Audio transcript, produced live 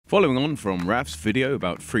Following on from Raf's video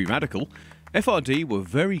about Free Radical, FRD were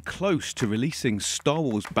very close to releasing Star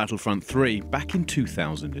Wars Battlefront 3 back in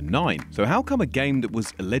 2009. So how come a game that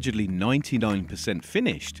was allegedly 99%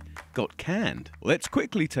 finished got canned? Let's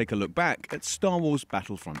quickly take a look back at Star Wars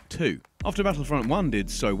Battlefront 2. After Battlefront 1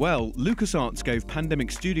 did so well, LucasArts gave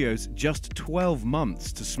Pandemic Studios just 12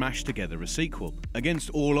 months to smash together a sequel.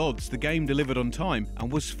 Against all odds, the game delivered on time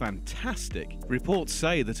and was fantastic. Reports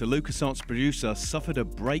say that a LucasArts producer suffered a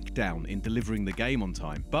breakdown in delivering the game on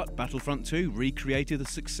time, but Battlefront 2 recreated the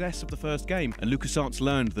success of the first game, and LucasArts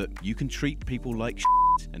learned that you can treat people like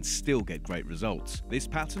shit and still get great results. This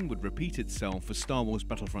pattern would repeat itself for Star Wars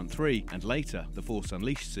Battlefront 3 and later the Force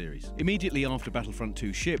Unleashed series. Immediately after Battlefront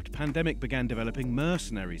 2 shipped, Pandemic began developing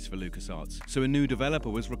Mercenaries for LucasArts, so a new developer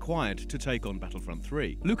was required to take on Battlefront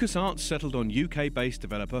 3. LucasArts settled on UK-based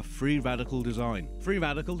developer Free Radical Design. Free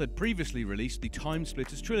Radical had previously released the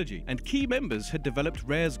Timesplitters trilogy, and key members had developed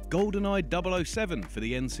Rare's GoldenEye 007 for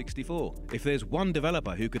the N64. If there's one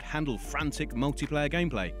developer who could handle frantic multiplayer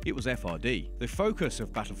gameplay, it was FRD. The focus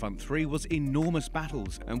of Battlefront 3 was enormous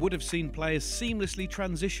battles and would have seen players seamlessly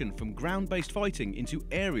transition from ground-based fighting into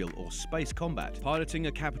aerial or space combat, piloting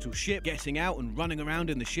a capital ship, getting out and running around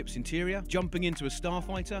in the ship's interior, jumping into a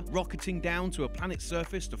starfighter, rocketing down to a planet's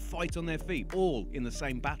surface to fight on their feet, all in the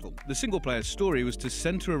same battle. The single-player story was to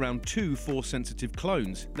center around two Force-sensitive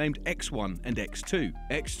clones named X1 and X2.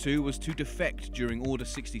 X2 was to defect during Order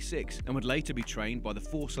 66 and would later be trained by the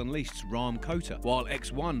Force Unleashed's Ram Kota, while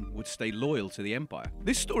X1 would stay loyal to the Empire.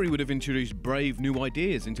 This story would have introduced brave new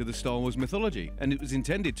ideas into the Star Wars mythology, and it was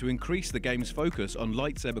intended to increase the game's focus on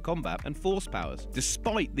lightsaber combat and force powers.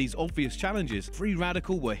 Despite these obvious challenges, Free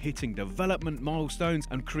Radical were hitting development milestones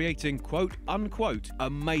and creating quote-unquote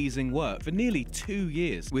amazing work for nearly 2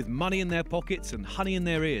 years. With money in their pockets and honey in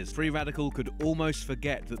their ears, Free Radical could almost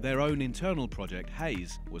forget that their own internal project,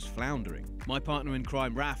 Haze, was floundering. My partner in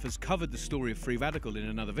crime, Raf, has covered the story of Free Radical in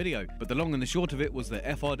another video, but the long and the short of it was that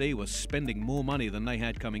FRD was spending more money than they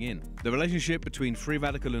had coming in. The relationship between Free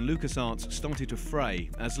Radical and LucasArts started to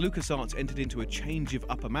fray as LucasArts entered into a change of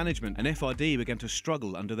upper management and FRD began to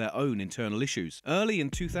struggle under their own internal issues. Early in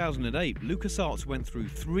 2008, LucasArts went through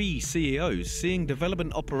 3 CEOs, seeing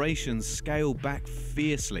development operations scale back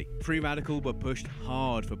fiercely. Free Radical were pushed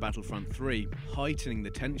hard for Battlefront 3, heightening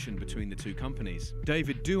the tension between the two companies.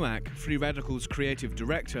 David Duac, Free Radical's creative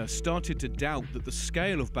director, started to doubt that the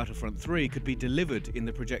scale of Battlefront 3 could be delivered in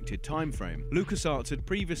the projected timeframe. LucasArts had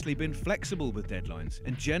previously been flexible with deadlines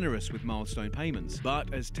and generous with milestone payments,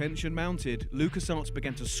 but as tension mounted, LucasArts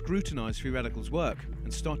began to scrutinize Free Radical's work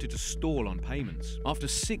and started to stall on payments. After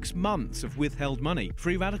 6 months of withheld money,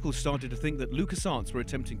 Free Radical started to think that LucasArts were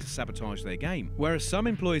attempting to sabotage their game, whereas some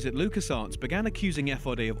employees at LucasArts began accusing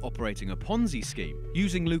FRD of operating a Ponzi scheme,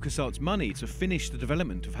 using LucasArts money to finish the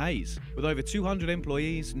development of Haze. With over 200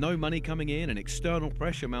 employees, no money coming in, and external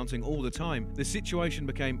pressure mounting all the time, the situation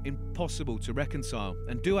became impossible to reconcile,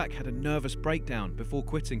 and Duac had a nervous breakdown before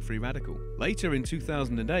quitting Free Radical. Later in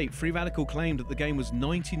 2008, Free Radical claimed that the game was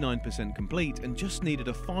 99% complete and just needed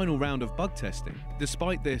a final round of bug testing.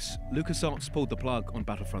 Despite this, LucasArts pulled the plug on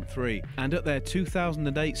Battlefront 3, and at their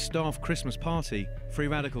 2008 staff Christmas party, Free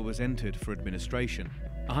Radical was entered for administration.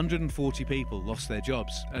 140 people lost their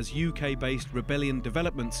jobs as UK-based Rebellion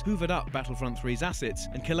Developments hoovered up Battlefront 3's assets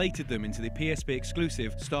and collated them into the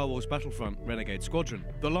PSP-exclusive Star Wars Battlefront Renegade Squadron.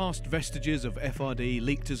 The last vestiges of FRD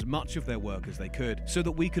leaked as much of their work as they could, so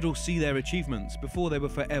that we could all see their achievements before they were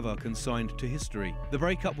forever consigned to history. The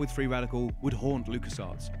breakup with Free Radical would haunt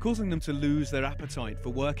LucasArts, causing them to lose their appetite for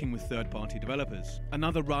working with third-party developers.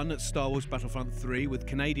 Another run at Star Wars Battlefront 3 with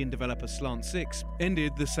Canadian developer Slant 6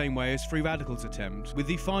 ended the same way as Free Radical's attempt, with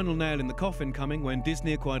the final nail in the coffin coming when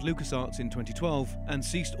Disney acquired LucasArts in 2012 and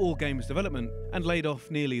ceased all games development and laid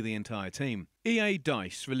off nearly the entire team. EA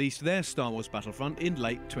DICE released their Star Wars Battlefront in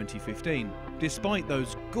late 2015. Despite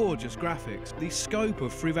those gorgeous graphics, the scope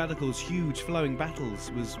of Free Radical's huge flowing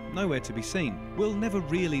battles was nowhere to be seen. We'll never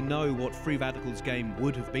really know what Free Radical's game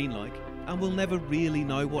would have been like, and we'll never really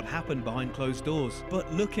know what happened behind closed doors.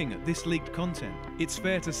 But looking at this leaked content, it's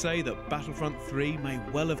fair to say that Battlefront 3 may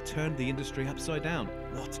well have turned the industry upside down.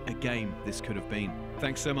 What a game this could have been.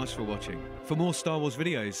 Thanks so much for watching. For more Star Wars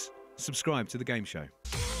videos, subscribe to The Game Show.